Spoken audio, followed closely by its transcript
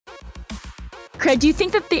Craig, do you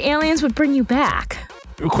think that the aliens would bring you back?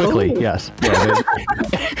 Quickly, yes. Yeah,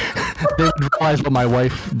 they would realize what my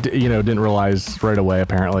wife, didn't realize right away,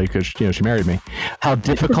 apparently, because, she married me, how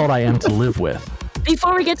difficult I am to live with.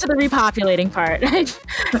 Before we get to the repopulating part, I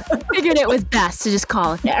figured it was best to just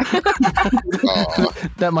call it there.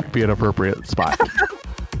 That might be an appropriate spot.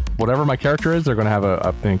 Whatever my character is, they're going to have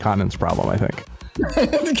an incontinence problem, I think.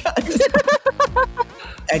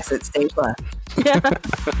 Exit stage left. Yeah.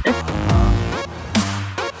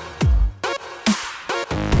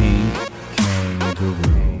 Pink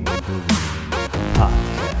Kangaroo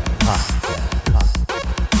Podcast.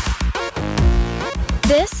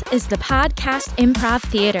 This is the Podcast Improv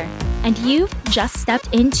Theater, and you've just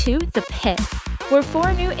stepped into the pit, where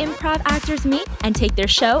 4 new improv actors meet and take their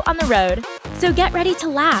show on the road. So get ready to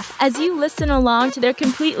laugh as you listen along to their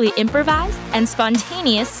completely improvised and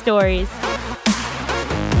spontaneous stories.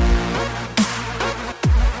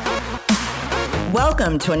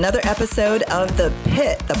 Welcome to another episode of The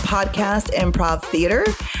Pit, the Podcast Improv Theater.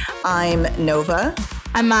 I'm Nova.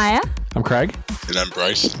 I'm Maya. I'm Craig. And I'm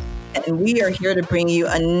Bryce. And we are here to bring you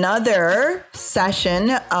another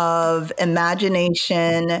session of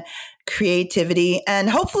imagination, creativity, and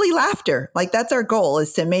hopefully laughter. Like, that's our goal,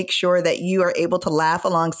 is to make sure that you are able to laugh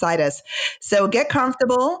alongside us. So get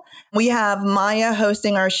comfortable. We have Maya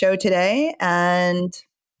hosting our show today, and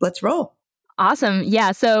let's roll. Awesome.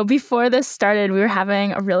 Yeah. So before this started, we were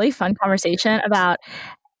having a really fun conversation about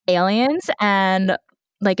aliens and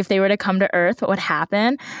like if they were to come to Earth, what would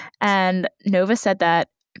happen? And Nova said that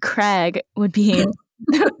Craig would be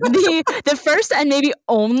the first and maybe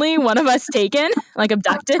only one of us taken, like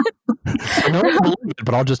abducted. No one will believe it,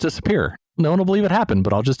 but I'll just disappear. No one will believe it happened,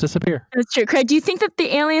 but I'll just disappear. That's true. Craig, do you think that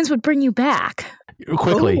the aliens would bring you back?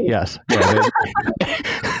 Quickly, yes. Yeah,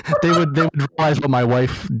 they would realize what my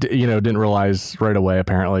wife, didn't realize right away,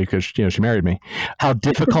 apparently, because, she married me, how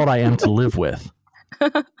difficult I am to live with.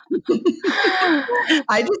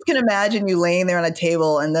 I just can imagine you laying there on a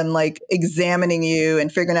table and then like examining you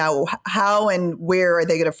and figuring out how and where are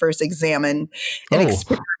they going to first examine an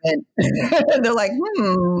experiment. And they're like,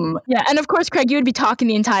 Yeah. And of course, Craig, you would be talking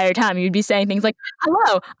the entire time. You'd be saying things like,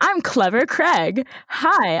 hello, I'm clever Craig.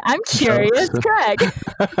 Hi, I'm curious Craig.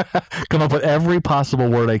 Come up with every possible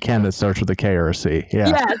word I can that starts with a K or a C. Yeah.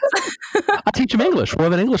 Yes. I teach them English. We'll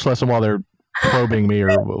have an English lesson while they're probing me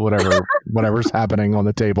or whatever's happening on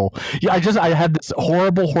the table. Yeah, I had this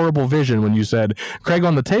horrible vision when you said Craig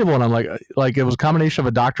on the table, and I'm like it was a combination of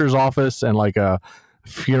a doctor's office and like a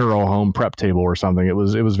funeral home prep table or something. It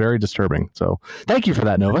was very disturbing. So thank you for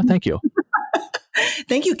that, Nova. Thank you.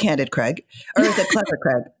 Thank you, Candid Craig. Or is it Clever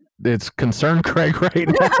Craig? It's Concerned Craig right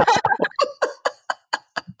now.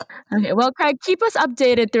 Okay, well, Craig, keep us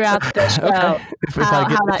updated throughout the show. Okay. If I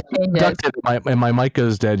get how that changes. abducted and my mic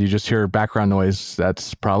goes dead, you just hear background noise.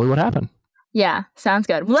 That's probably what happened. Yeah, sounds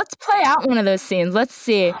good. Well, let's play out one of those scenes. Let's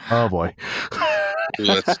see. Oh, boy.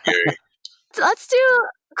 That's scary. Let's do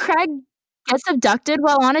Craig gets abducted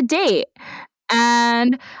while on a date.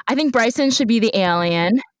 And I think Bryson should be the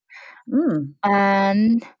alien.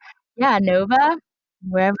 And yeah, Nova,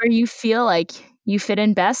 wherever you feel like you fit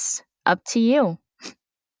in best, up to you.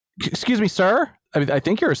 Excuse me, sir. I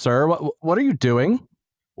think you're a sir. What are you doing?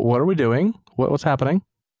 What are we doing? What's happening?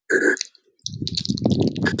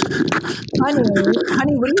 Honey, what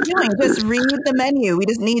are you doing? Just read the menu. We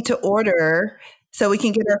just need to order so we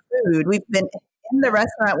can get our food. We've been in the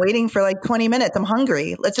restaurant waiting for like 20 minutes. I'm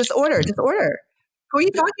hungry. Let's just order. Just order. Who are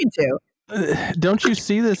you talking to? Don't you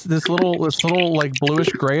see this little like bluish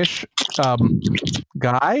grayish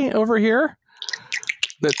guy over here?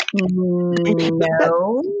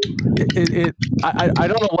 No. I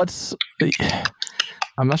don't know what's.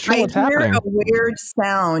 I'm not sure what's happening. I hear a weird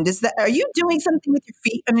sound. Are you doing something with your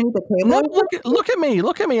feet underneath the table? No, look at me.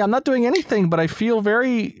 Look at me. I'm not doing anything, but I feel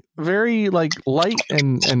very, very like light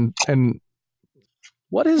and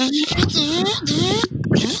what is?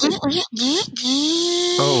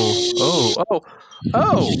 Oh.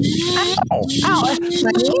 Ow.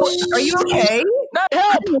 Are you okay? Not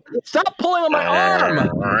help! Stop pulling on my arm!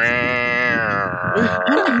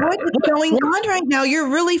 What is going on right now? You're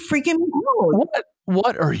really freaking me out.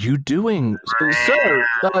 What are you doing, sir?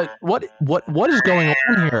 What is going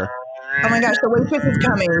on here? Oh my gosh, the waitress is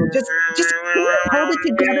coming. Just hold it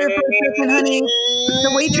together for a second, honey.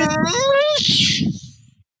 The waitress.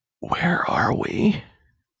 Where are we?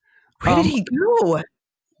 Where did he go?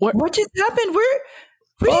 What just happened? Where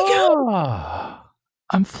did he go?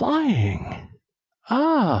 I'm flying.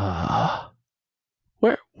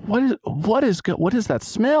 What is that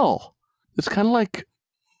smell? It's kind of like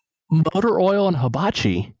motor oil and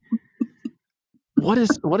hibachi. What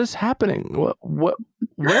is happening?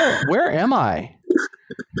 Where am I?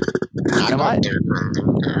 Am I?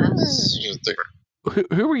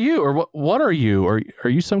 Who are you, or what are you? Are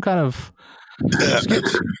you some kind of?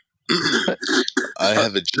 I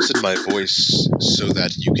have adjusted my voice so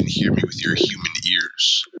that you can hear me with your human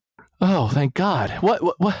ears. Oh, thank God! What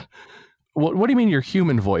do you mean your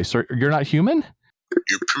human voice? Or you're not human?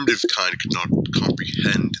 Your primitive kind could not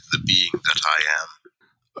comprehend the being that I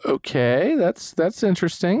am. Okay, that's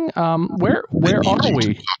interesting. Where are we?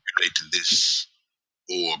 Populate this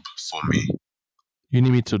orb for me. You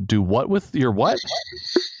need me to do what with your what?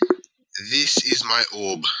 This is my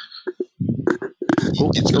orb.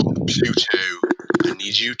 Oh, It's called Pluto. I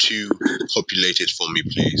need you to populate it for me,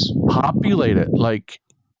 please. populate it like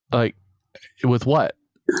with what?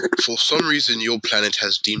 For some reason, your planet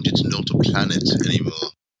has deemed it not a planet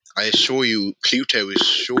anymore. I assure you, Pluto is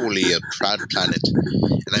surely a proud planet,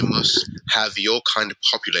 and I must have your kind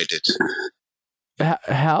populate it.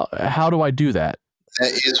 How do I do that?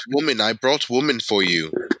 There is woman. I brought woman for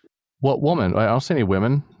you. What woman? I don't see any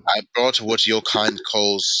women. I brought what your kind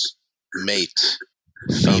calls mate.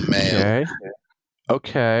 Female.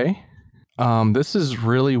 Okay. This is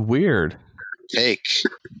really weird. Take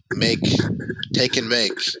and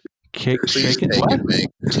make. Cake, Please shake it. take What? and make.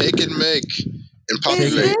 Take and make. And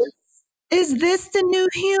Is populate. is this the new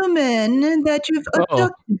human that you've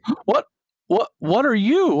abducted? What are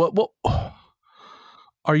you? What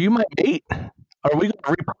are you my mate? Are we going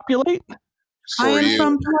to repopulate? I For am you.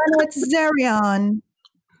 from planet Zerion.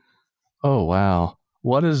 Oh wow.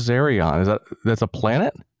 What is Zerion? That's a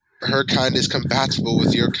planet? Her kind is compatible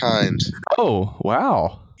with your kind. Oh,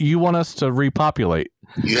 wow. You want us to repopulate.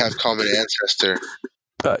 You have common ancestor.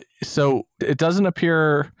 So it doesn't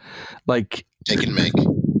appear like Take and make.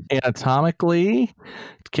 anatomically.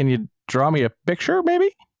 Can you draw me a picture maybe?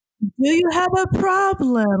 Do you have a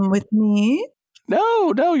problem with me?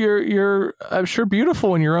 No, you're I'm sure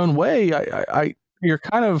beautiful in your own way. You're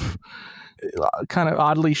kind of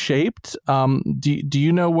oddly shaped. Do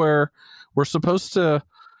you know where we're supposed to,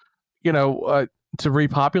 to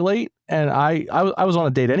repopulate? And I was on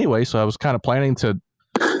a date anyway, so I was kind of planning to.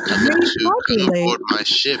 Come Repopulate. aboard my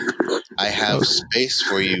ship. I have space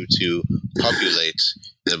for you to populate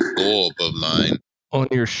the orb of mine. On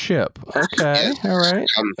your ship. Okay, Yes. all right.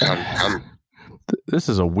 Come. This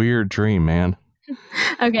is a weird dream, man.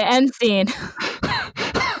 Okay, end scene.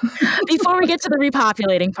 Before we get to the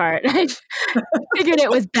repopulating part, I figured it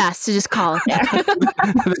was best to just call it there.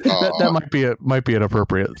 that might be an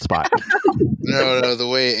appropriate spot. No, the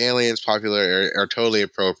way aliens populate are totally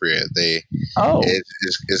appropriate.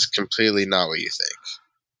 It's completely not what you think.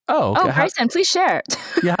 Oh, okay. Oh, Bryson, please share.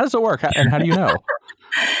 Yeah, how does it work? And how do you know?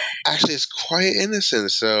 Actually, it's quite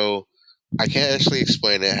innocent, so I can't actually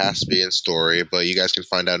explain it. It has to be in story, but you guys can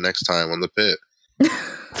find out next time on The Pit.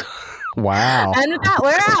 Wow. And with that,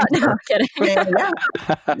 we're out. No, I'm kidding.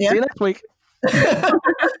 Yeah. See you next week.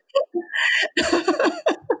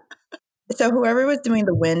 So whoever was doing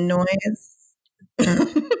the wind noise,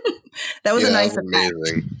 that was a nice effect.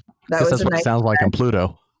 amazing. That was That's a what it nice. sounds like on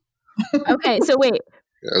Pluto. Okay, so wait,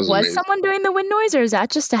 That was was amazing. someone doing the wind noise, or is that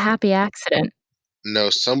just a happy accident? No,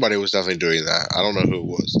 somebody was definitely doing that. I don't know who it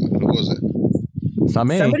was. Who was it? It's not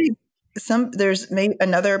me. There's maybe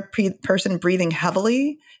another person breathing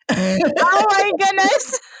heavily. Oh my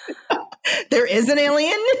goodness! There is an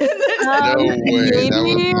alien. No way. That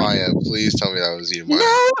was maybe- Maya. Please tell me that was you, No, Maya.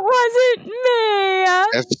 it wasn't me.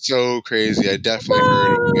 That's so crazy. I definitely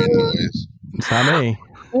heard a wind noise. It's not me.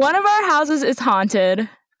 One of our houses is haunted.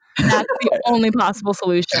 That's the only possible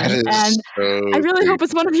solution, That is and so I really creepy. hope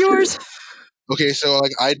it's one of yours. Okay, so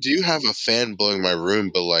like I do have a fan blowing my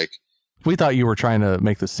room, but like We thought you were trying to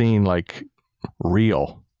make the scene like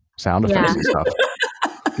real sound effects Yeah. and stuff.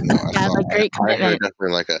 no, I Yeah, thought- like great I heard commitment.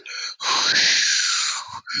 definitely like a.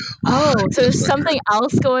 Oh, so there's something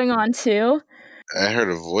else going on too. I heard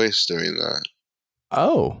a voice doing that.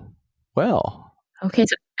 Oh, well. Okay,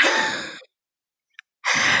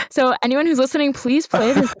 so anyone who's listening, please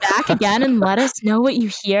play this back again and let us know what you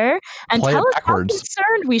hear, and Play it tell us how backwards.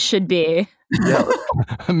 concerned we should be. Yeah.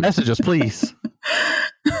 Message us, please.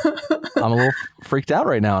 I'm a little freaked out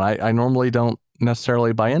right now, and I normally don't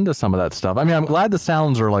necessarily buy into some of that stuff. I mean, I'm glad the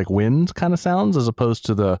sounds are like wind kind of sounds as opposed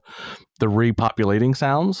to the repopulating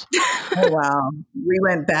sounds. Oh, wow. We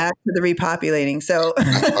went back to the repopulating. So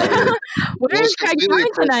Where is Craig completely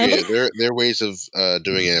going tonight? appropriate. Their ways of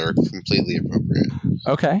doing it are completely appropriate.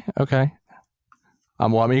 Okay.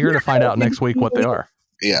 Well, I'm eager to find out next week what they are.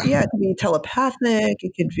 Yeah. yeah, it could be telepathic.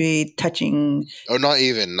 It could be touching. Oh, not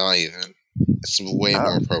even. It's way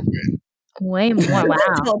more appropriate. Way more. Wow.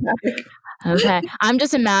 Telepathic. Okay. I'm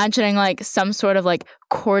just imagining like some sort of like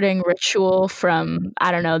courting ritual from,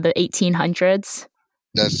 I don't know, the 1800s.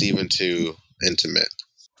 That's even too intimate.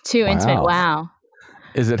 Too intimate. Wow.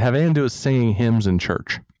 Is it have anything to do with singing hymns in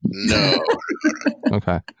church? No,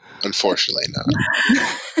 Okay. unfortunately not.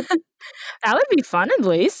 That would be fun at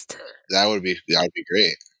least. That would be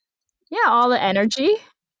great. Yeah, all the energy.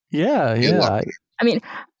 Yeah, Good yeah. luck. I mean,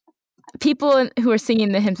 people who are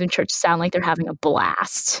singing the hymns in church sound like they're having a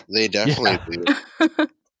blast. They definitely do.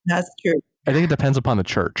 That's true. I think it depends upon the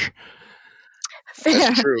church. Fair.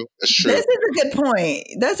 That's true. That's true. This is a good point.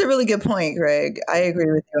 That's a really good point, Greg. I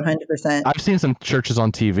agree with you 100%. I've seen some churches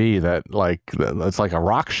on TV that like it's like a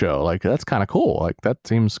rock show. Like that's kind of cool. Like that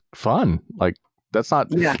seems fun. Like that's not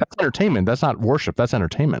that's entertainment. That's not worship. That's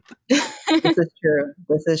entertainment. This is true.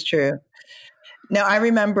 This is true. Now, I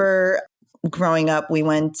remember growing up, we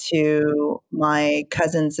went to my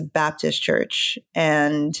cousin's Baptist church,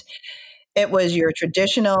 and it was your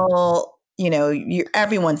traditional,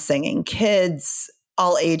 everyone's singing, kids,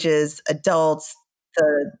 all ages, adults.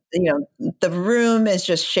 The room is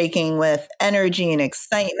just shaking with energy and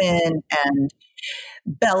excitement and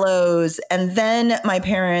bellows. And then my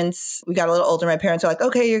parents, we got a little older. My parents were like,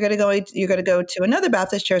 okay, you're going to go to another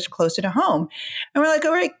Baptist church closer to home. And we're like,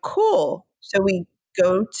 all right, cool. So we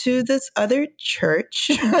go to this other church.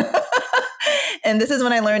 And this is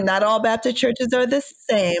when I learned not all Baptist churches are the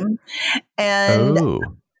same. And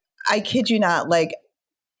I kid you not, like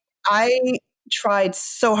I tried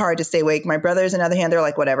so hard to stay awake. My brothers, on the other hand, they're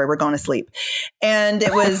like, whatever, we're going to sleep. And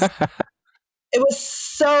it was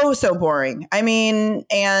so boring. I mean,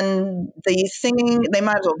 and the singing, they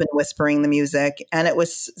might as well have been whispering the music. And it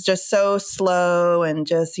was just so slow and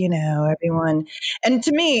just, everyone. And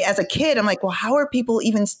to me, as a kid, I'm like, well, how are people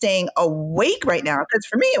even staying awake right now? Because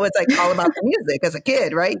for me, it was like all about the music as a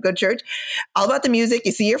kid, right? Go to church, all about the music.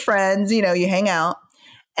 You see your friends, you hang out.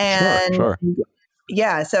 And sure.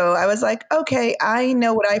 Yeah, so I was like, okay, I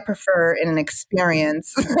know what I prefer in an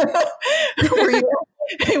experience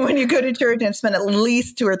when you go to church and spend at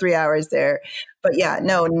least 2 or 3 hours there. But yeah,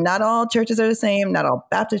 no, not all churches are the same. Not all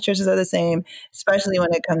Baptist churches are the same, especially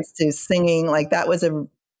when it comes to singing. Like that was a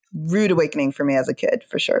rude awakening for me as a kid,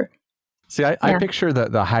 for sure. See, I picture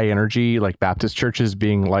the high energy, like Baptist churches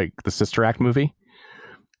being like the Sister Act movie.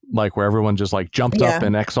 Like where everyone just like jumped up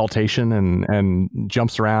in exaltation and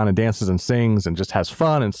jumps around and dances and sings and just has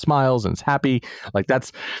fun and smiles and is happy. Like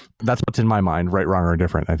that's what's in my mind, right, wrong, or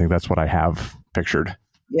indifferent. I think that's what I have pictured.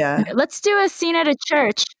 Yeah. Let's do a scene at a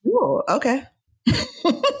church. Ooh, okay.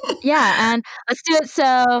 Yeah, and let's do it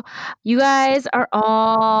so you guys are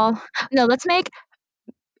let's make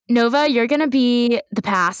Nova, you're going to be the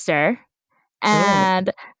pastor.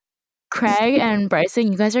 And Craig and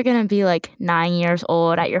Bryson, you guys are going to be like 9 years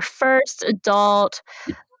old at your first adult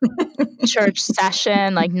church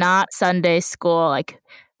session, like not Sunday school. Like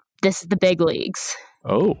this is the big leagues.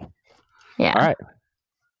 Oh. Yeah.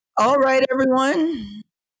 All right, everyone.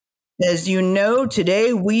 As you know,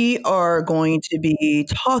 today we are going to be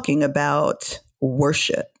talking about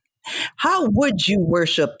worship. How would you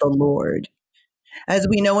worship the Lord? As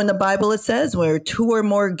we know in the Bible, it says, where 2 or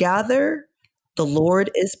more gather, the Lord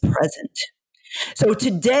is present. So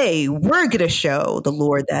today we're going to show the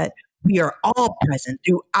Lord that we are all present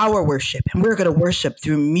through our worship, and we're going to worship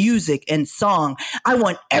through music and song. I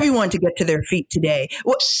want everyone to get to their feet today.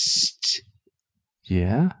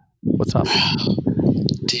 Yeah? What's up?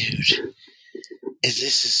 Dude,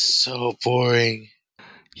 this is so boring.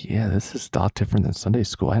 Yeah, this is a lot different than Sunday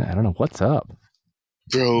school. I don't know. What's up?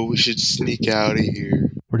 Bro, we should sneak out of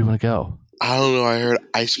here. Where do you want to go? I don't know. I heard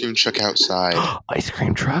ice cream truck outside. Ice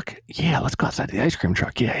cream truck? Yeah, let's go outside the ice cream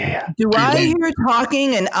truck. Yeah. Do I hear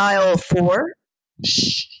talking in aisle 4?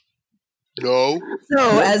 Shh. No.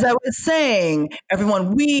 So, as I was saying,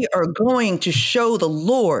 everyone, we are going to show the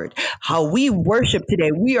Lord how we worship today.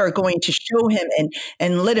 We are going to show him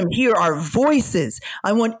and let him hear our voices.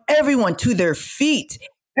 I want everyone to their feet.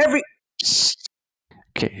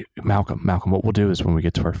 Okay, Malcolm, what we'll do is when we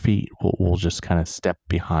get to our feet, we'll just kind of step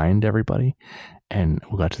behind everybody and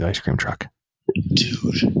we'll go to the ice cream truck.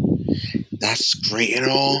 Dude, that's great and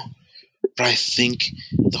all, but I think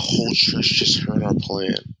the whole church just heard our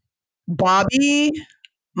plan. Bobby,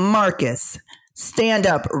 Marcus, stand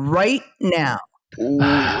up right now. Ooh,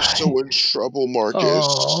 you're so in trouble, Marcus.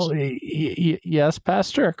 Oh, yes,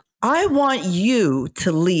 Pastor. I want you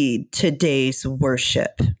to lead today's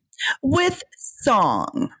worship with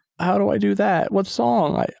song. How do I do that? What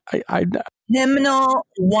song? I Hymnal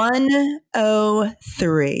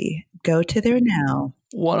 103. Go to there now.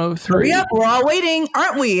 103. Hurry up, we're all waiting,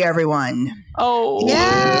 aren't we, everyone? Oh,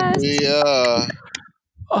 yes. Yeah.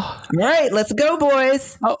 All right, let's go,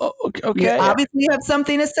 boys. Okay. You obviously have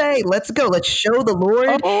something to say. Let's go. Let's show the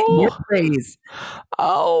Lord your praise.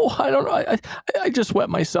 I don't know. I just wet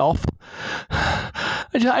myself.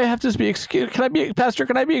 I have to be excused. Pastor?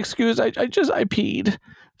 Can I be excused? I peed.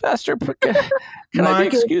 Pastor, can I be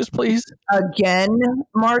excused, please? Again,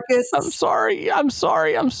 Marcus. I'm sorry. I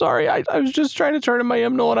was just trying to turn in my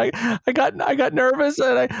hymnal, and I got nervous,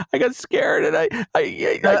 and I got scared, and I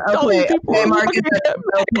okay, Marcus.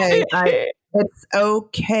 Okay. It's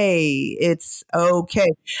okay. It's okay.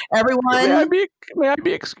 Everyone, may I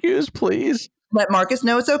be excused, please? Let Marcus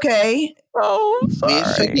know it's okay. Oh, sorry. We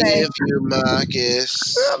forgive you,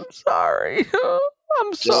 Marcus. I'm sorry.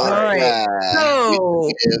 I'm sorry. All right. So,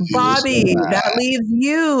 Bobby, that leaves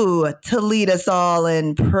you to lead us all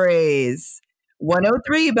in praise.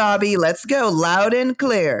 103, Bobby. Let's go. Loud and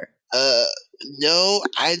clear. No,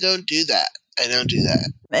 I don't do that.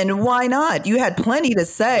 And why not? You had plenty to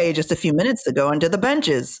say just a few minutes ago under the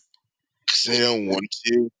benches. Because I don't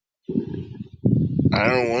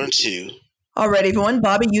want to. All right, everyone.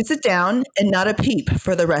 Bobby, you sit down and not a peep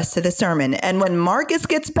for the rest of the sermon. And when Marcus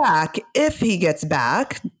gets back, if he gets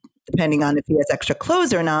back, depending on if he has extra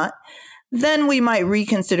clothes or not, then we might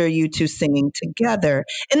reconsider you two singing together.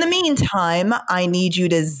 In the meantime, I need you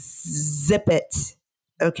to zip it.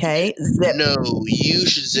 Okay? Zip. No, you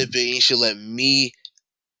should zip it and you should let me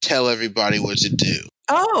tell everybody what to do.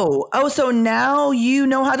 Oh, so now you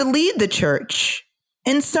know how to lead the church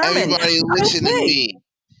in sermon. Everybody listen to me.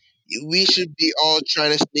 We should be all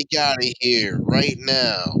trying to sneak out of here right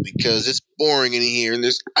now because it's boring in here and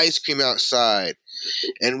there's ice cream outside.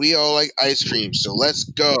 And we all like ice cream, so let's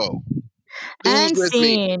go. And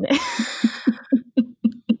scene.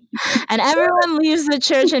 And everyone leaves the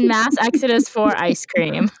church in mass exodus for ice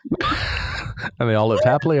cream. And they all lived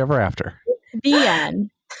happily ever after. The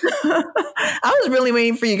end. I was really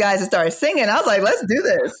waiting for you guys to start singing. I was like, let's do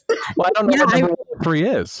this. Well, I don't know what number 3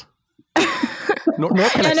 is. Was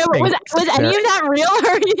any of that real, or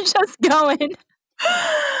are you just going?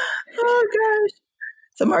 Oh gosh!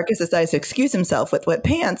 So Marcus decides to excuse himself with wet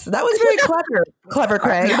pants. That was very clever,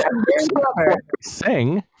 Craig. Very clever.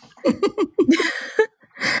 Sing.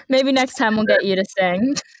 Maybe next time we'll get you to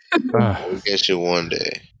sing. We'll get you one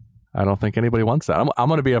day. I don't think anybody wants that. I'm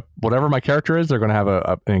going to be whatever my character is. They're going to have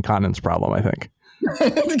an incontinence problem, I think.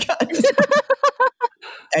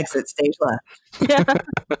 Exit stage left. Yeah.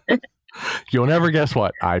 You'll never guess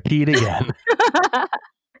what. I peed again.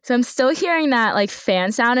 So I'm still hearing that like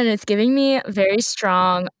fan sound, and it's giving me very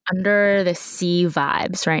strong under the sea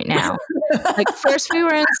vibes right now. Like first we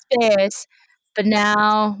were in space, but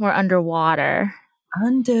now we're underwater.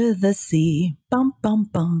 Under the sea, bum bum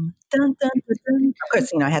bum, dun dun dun dun. Of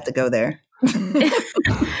course, I had to go there.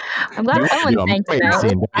 I'm glad someone thanked me.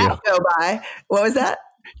 Go by. What was that?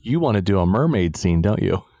 You want to do a mermaid scene, don't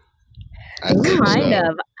you? Kind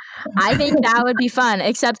of. I think that would be fun,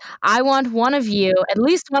 except I want at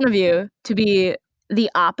least one of you, to be the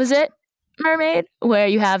opposite mermaid, where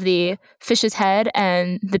you have the fish's head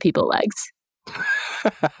and the people legs.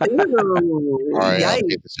 All right, I'll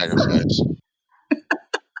get the sacrifice.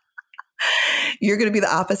 You're going to be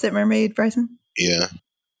the opposite mermaid, Bryson? Yeah.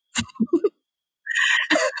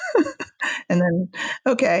 And then,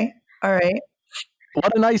 okay. All right.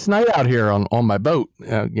 What a nice night out here on my boat.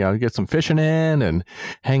 Get some fishing in and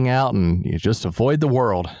hang out and you just avoid the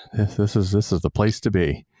world. This is the place to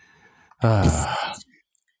be. What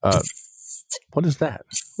is that?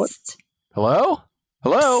 What? Hello?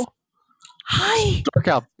 Hi. Dark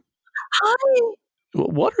out. Hi.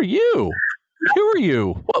 What are you? Who are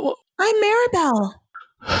you? What? I'm Maribel.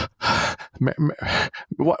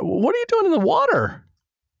 What are you doing in the water?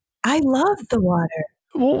 I love the water.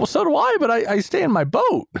 Well, so do I, but I stay in my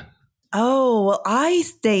boat. Oh, well, I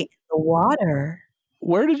stay in the water.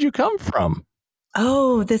 Where did you come from?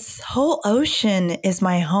 Oh, this whole ocean is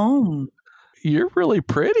my home. You're really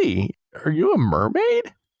pretty. Are you a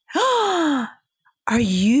mermaid? Are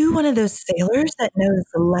you one of those sailors that knows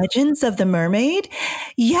the legends of the mermaid?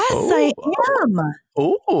 Yes, I am.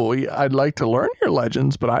 Oh, I'd like to learn your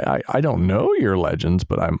legends, but I don't know your legends,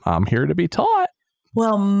 but I'm here to be taught.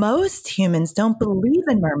 Well, most humans don't believe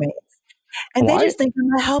in mermaids. And they just think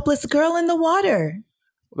I'm a helpless girl in the water.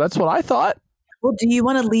 That's what I thought. Well, do you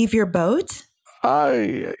want to leave your boat?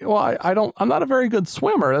 I'm not a very good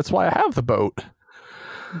swimmer. That's why I have the boat.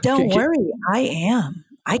 Don't worry, I am.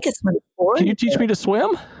 I could swim for you. Can you teach me to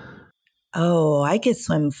swim? Oh, I could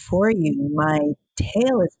swim for you. My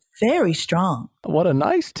tail is very strong. What a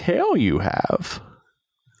nice tail you have.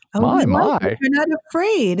 Oh, my. You're not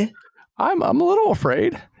afraid. I'm a little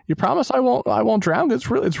afraid. You promise I won't drown? It's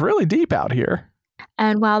really deep out here.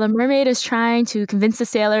 And while the mermaid is trying to convince the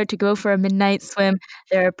sailor to go for a midnight swim,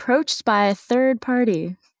 they're approached by a third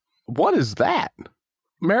party. What is that?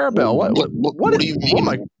 Maribel, what do you mean?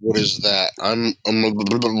 What is that? I'm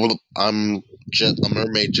just a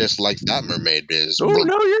mermaid, just like that mermaid is. Oh,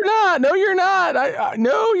 no, you're not. No, you're not.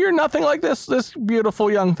 No, you're nothing like this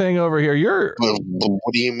beautiful young thing over here. You're.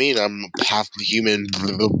 What do you mean? I'm half human,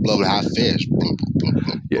 half fish.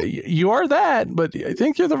 Yeah, you are that, but I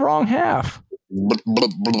think you're the wrong half. Why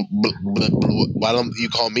don't you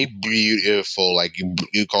call me beautiful like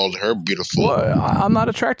you called her beautiful? Well, I'm not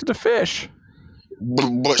attracted to fish.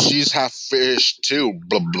 But she's half fish too.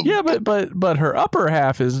 Yeah, but her upper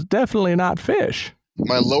half is definitely not fish.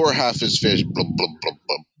 My lower half is fish.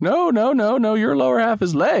 No. Your lower half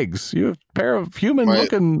is legs. You have a pair of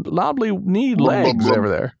human-looking, knobbly knee legs over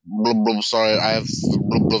there. Sorry, I have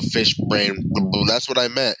fish brain. That's what I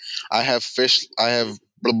meant. I have fish. I have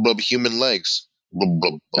human legs.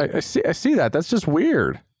 I see that. That's just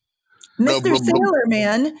weird. Mr. Sailor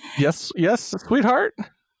Man. Yes, sweetheart.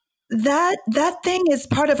 That thing is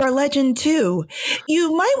part of our legend too.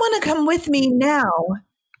 You might want to come with me now.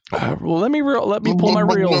 Well, let me pull my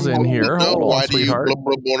reels in here. Hold on, why sweetheart. do you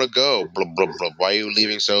want to go? Why are you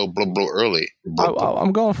leaving so early?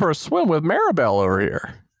 I'm going for a swim with Maribel over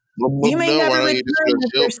here. You may never return,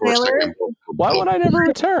 Mr. Sailor. Why would I never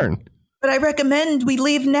return? But I recommend we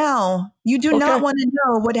leave now. You do not want to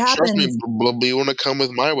know what happens. Trust me, you want to come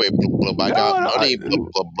with my way? I got money.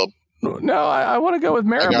 No, I want to go with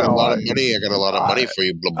Maribel. I got a lot of money. I got a lot of money for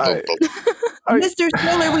you. Mr.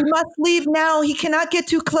 Sailor, we must leave now. He cannot get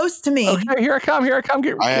too close to me. Okay, here I come. I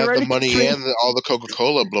have the money and all the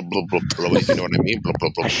Coca-Cola. If you know what I mean.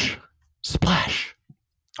 Splash.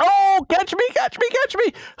 Oh, catch me.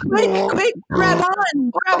 Quick, grab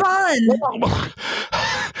on.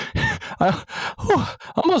 I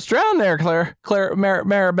almost drowned there,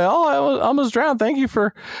 Maribel. I almost drowned. Thank you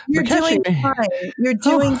for catching me. You're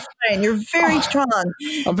doing fine. You're very strong.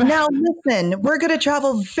 Now listen, we're going to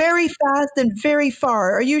travel very fast and very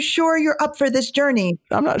far. Are you sure you're up for this journey?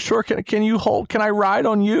 I'm not sure. Can you hold? Can I ride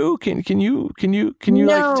on you? Can you no.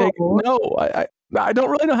 like take? No, I don't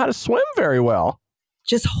really know how to swim very well.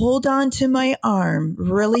 Just hold on to my arm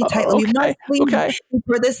really tightly. You must leave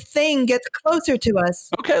before this thing gets closer to us.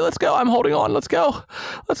 Okay, let's go. I'm holding on. Let's go.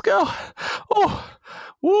 Oh,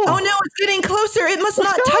 woo. Oh no, it's getting closer. It must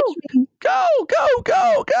not touch me. Go.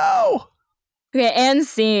 Okay, and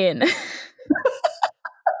scene.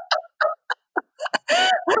 I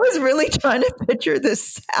was really trying to picture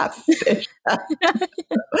this sap fish. I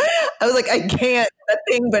was like, I can't. That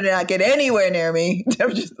thing better not get anywhere near me.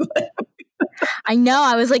 I'm just like... I know.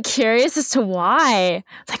 I was like curious as to why.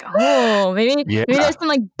 It's like, maybe there's some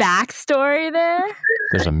like backstory there.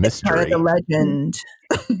 There's a mystery. Part of the legend.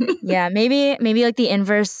 Yeah, maybe like the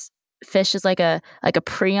inverse fish is like a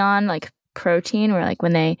prion, like protein, where like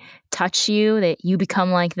when they touch you, that you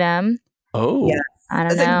become like them. Oh, yeah. I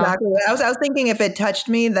don't know. Exactly what I was thinking. If it touched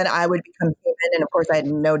me, then I would become human, and of course, I had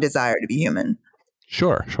no desire to be human.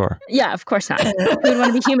 Sure. Yeah, of course not. Who would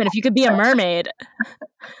want to be human if you could be a mermaid?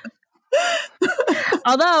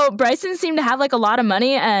 Although Bryson seemed to have like a lot of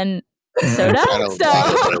money and soda, so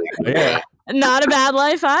not a bad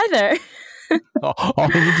life either. All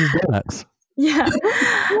he needs is donuts. Yeah.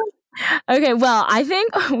 Okay, well, I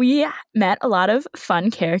think we met a lot of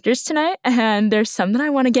fun characters tonight, and there's some that I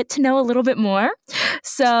want to get to know a little bit more.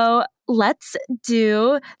 So let's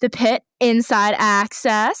do the Pit Inside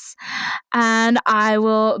Access, and I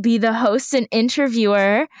will be the host and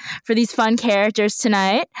interviewer for these fun characters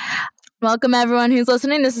tonight. Welcome, everyone who's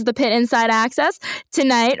listening. This is the Pit Inside Access.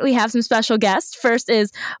 Tonight, we have some special guests. First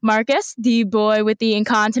is Marcus, the boy with the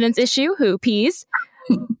incontinence issue who pees.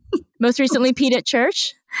 Most recently peed at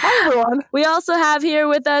church. Hi, everyone. We also have here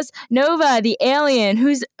with us Nova, the alien,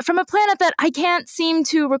 who's from a planet that I can't seem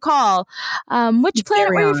to recall. Which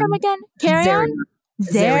planet were you from again? Carrion?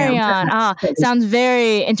 Zarion. Ah, sounds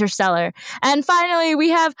very interstellar. And finally, we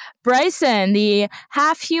have Bryson, the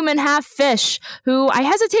half human, half fish, who I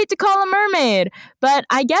hesitate to call a mermaid, but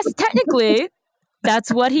I guess technically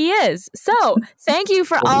that's what he is. So, thank you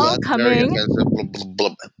for all coming.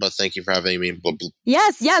 But thank you for having me.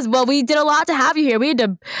 Yes. Well, we did a lot to have you here. We had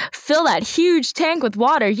to fill that huge tank with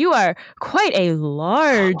water. You are quite a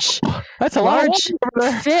large, that's a large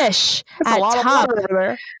lot fish that's at a lot top. Of water over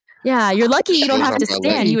there. Yeah, you're lucky you don't have to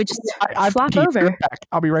stand. You would just flop over.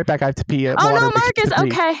 I'll be right back. I have to pee. Oh, no, Marcus.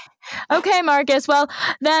 Okay, Marcus. Well,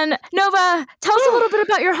 then, Nova, tell us a little bit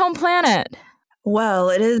about your home planet.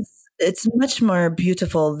 Well, it is It's much more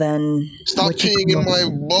beautiful than Stop what you peeing in call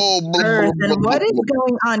my bowl. Blah, Earth. blah, And blah, what is blah,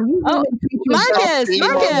 going on? You Oh, human creatures Marcus, peeing in my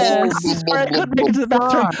Marcus. bowl. Sorry, I couldn't make it to the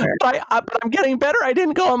bathroom, but I'm getting better. I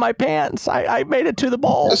didn't go in my pants. I made it to the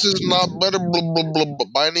bowl. This is not better. Blah, blah, blah, blah,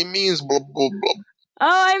 by any means. Blah, blah, blah.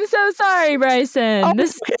 Oh, I'm so sorry, Bryson. Oh,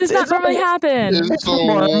 This it's- does not it's normally okay. happen. It's so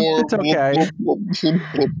warm. warm. It's okay. Blah, blah, blah,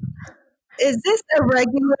 blah. Is this a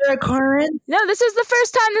regular occurrence? No, this is the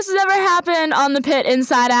first time this has ever happened on the Pit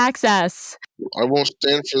Inside Access. I won't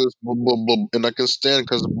stand for this. Blah, blah, blah. And I can stand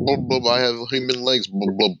because blah, blah, I have human legs. Blah,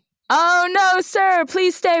 blah. Oh, no, sir.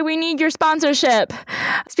 Please stay. We need your sponsorship.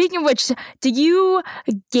 Speaking of which, do you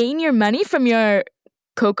gain your money from your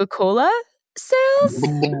Coca-Cola sales?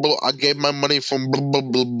 Blah, blah, blah. I gave my money from blah, blah,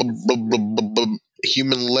 blah, blah, blah, blah, blah, blah.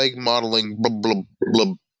 Human leg modeling. Blah, blah,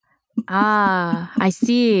 blah. Ah, I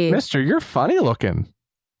see. Mister, you're funny looking.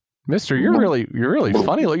 Mister, you're really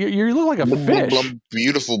funny. You look like a Blah, blah, fish. blah.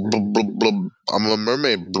 Beautiful. Blah, blah, blah. I'm a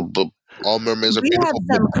mermaid. Blah, blah. All mermaids are We have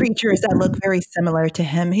beautiful. some creatures that look very similar to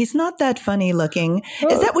him. He's not that funny looking.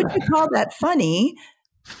 Is that what you call that funny?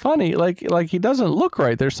 Funny, like he doesn't look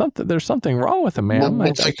right. There's something wrong with him, Blah, man. blah.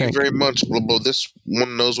 I Thank you think. very much. Blah, blah. This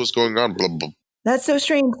one knows what's going on. Blah, blah. That's so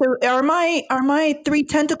strange. So are my three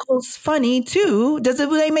tentacles funny too? Do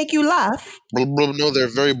they make you laugh? Blah, blah. No, they're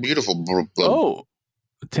very beautiful. Blah, blah. Oh,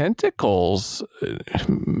 tentacles,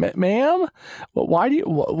 ma'am. Why do you?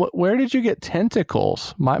 Where did you get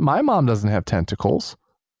tentacles? My mom doesn't have tentacles.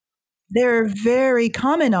 They're very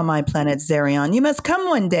common on my planet, Zerion. You must come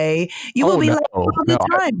one day. You will be laughing all the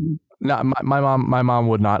time. No, my mom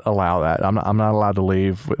would not allow that. I'm not allowed to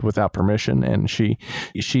leave without permission, and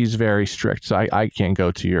she's very strict. So I can't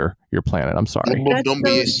go to your planet. I'm sorry. Blah, blah. That's Don't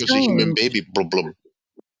be so such a human strange. baby. Blah, blah.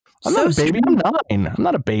 I'm not a baby. I'm 9. I'm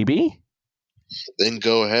not a baby. Then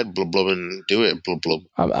go ahead, blah, blah, and do it. Blah, blah.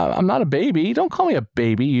 I'm not a baby. Don't call me a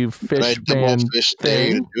baby, you And fish I man double fish there.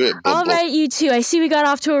 thing. You do it. Blah, All blah. right, you two. I see we got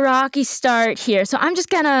off to a rocky start here. So I'm just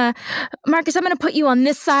gonna, Marcus, I'm gonna put you on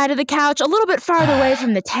this side of the couch, a little bit farther away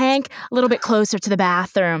from the tank, a little bit closer to the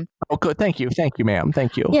bathroom. Oh, good. Thank you, ma'am.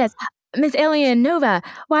 Thank you. Yes, Miss Alien Nova,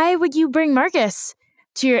 why would you bring Marcus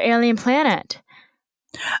to your alien planet?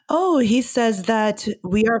 Oh, he says that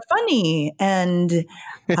we are funny, and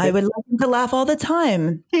I would like him to laugh all the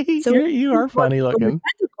time. So you are funny with the looking.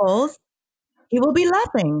 tentacles, he will be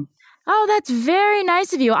laughing. Oh, that's very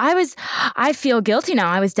nice of you. I feel guilty now.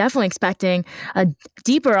 I was definitely expecting a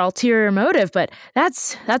deeper ulterior motive, but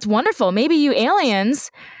that's wonderful. Maybe you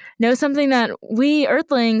aliens know something that we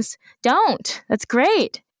Earthlings don't. That's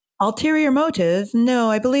great. Ulterior motive?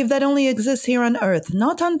 No, I believe that only exists here on Earth,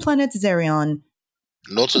 not on planet Zerion.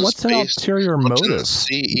 Not in What's an space. ulterior Not in the motive?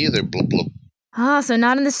 sea either. Blah, blah. Ah, so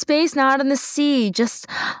not in the space, not in the sea, just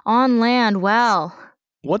on land. Well,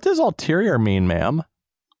 What does ulterior mean, ma'am?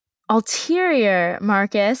 ulterior,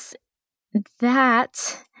 Marcus,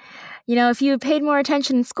 that, if you had paid more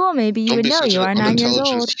attention in school, maybe you Don't would be know. such You an are 9 years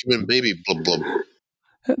unintelligent old. human baby. Blah, blah.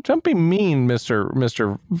 Don't be mean,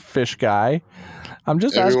 Mr. Fish Guy. I'm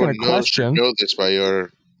just asking Everyone a question. know this by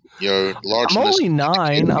your largeness. I'm only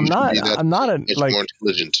 9. I'm not. I'm not a Much like. more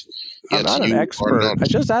intelligent. I'm Yet not an you are expert. not. I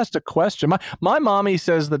just asked a question. My mommy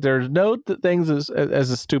says that there's no things as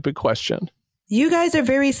a stupid question. You guys are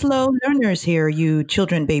very slow learners here, you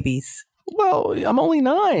children babies. Well, I'm only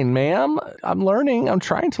 9, ma'am. I'm learning. I'm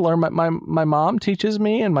trying to learn. My mom teaches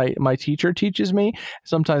me, and my teacher teaches me.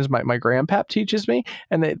 Sometimes my grandpap teaches me,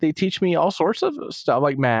 and they teach me all sorts of stuff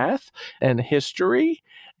like math and history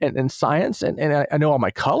and science. And I know all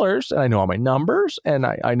my colors, and I know all my numbers, and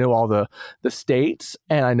I know all the states,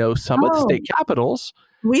 and I know some of the state capitals.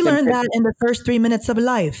 We learned that in the first 3 minutes of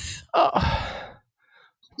life.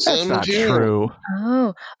 That's not Here. true.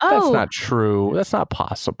 Oh, That's not true. That's not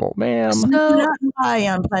possible, ma'am. Do not lie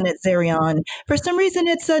on planet Zerion. For some reason,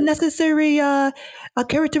 it's a necessary a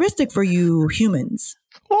characteristic for you humans.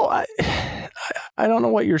 Well, I don't know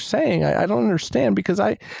what you're saying. I don't understand because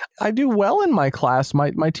I do well in my class.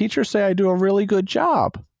 My teachers say I do a really good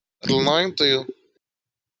job. Lying to you.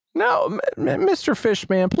 No, Mr.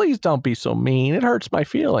 Fishman, please don't be so mean. It hurts my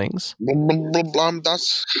feelings. Blah, blah, blah, blah.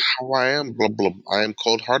 That's how I am. Blah, blah. I am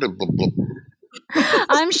cold-hearted. Blah, blah.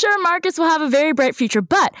 I'm sure Marcus will have a very bright future,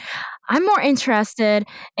 but I'm more interested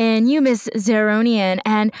in you, Miss Zeronian.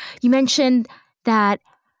 And you mentioned that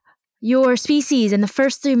your species, in the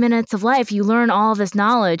first 3 minutes of life, you learn all of this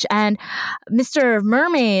knowledge. And Mr.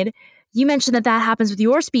 Mermaid, you mentioned that happens with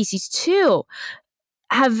your species too.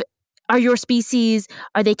 Are your species,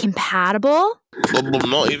 are they compatible? Blah, blah.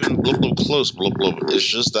 Not even blah, blah, close. Blah, blah. It's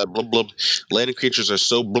just that blah, blah. Land creatures are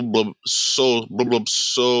so blah, blah, so blah, blah,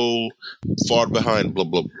 so far behind. Blah,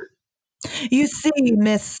 blah. You see,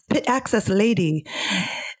 Miss Pit Access Lady,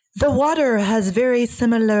 the water has very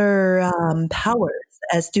similar powers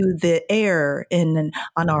as do the air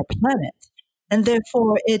on our planet. And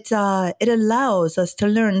therefore, it allows us to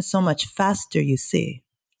learn so much faster, you see.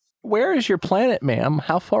 Where is your planet, ma'am?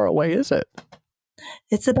 How far away is it?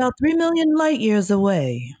 It's about 3 million light years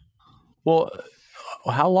away. Well,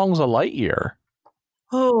 how long's a light year?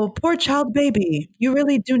 Oh, poor child baby. You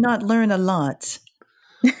really do not learn a lot.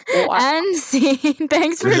 And scene.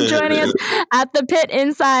 Thanks for joining us at the Pit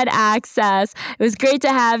Inside Access. It was great to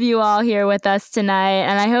have you all here with us tonight,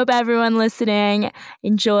 and I hope everyone listening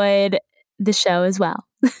enjoyed the show as well.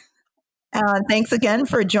 Thanks again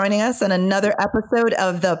for joining us on another episode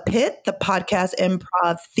of The Pit, the podcast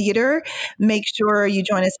improv theater. Make sure you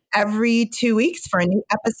join us every 2 weeks for a new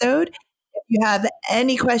episode. If you have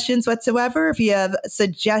any questions whatsoever, if you have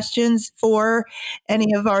suggestions for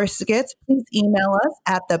any of our skits, please email us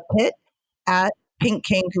at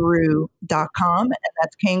thepit@pinkkangaroo.com. And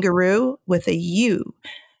that's kangaroo with a U.com.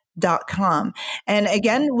 And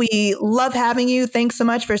again, we love having you. Thanks so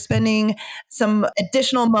much for spending some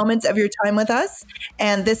additional moments of your time with us.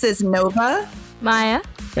 And this is Nova, Maya,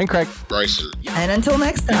 And Craig. Bryson. and until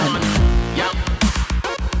next time.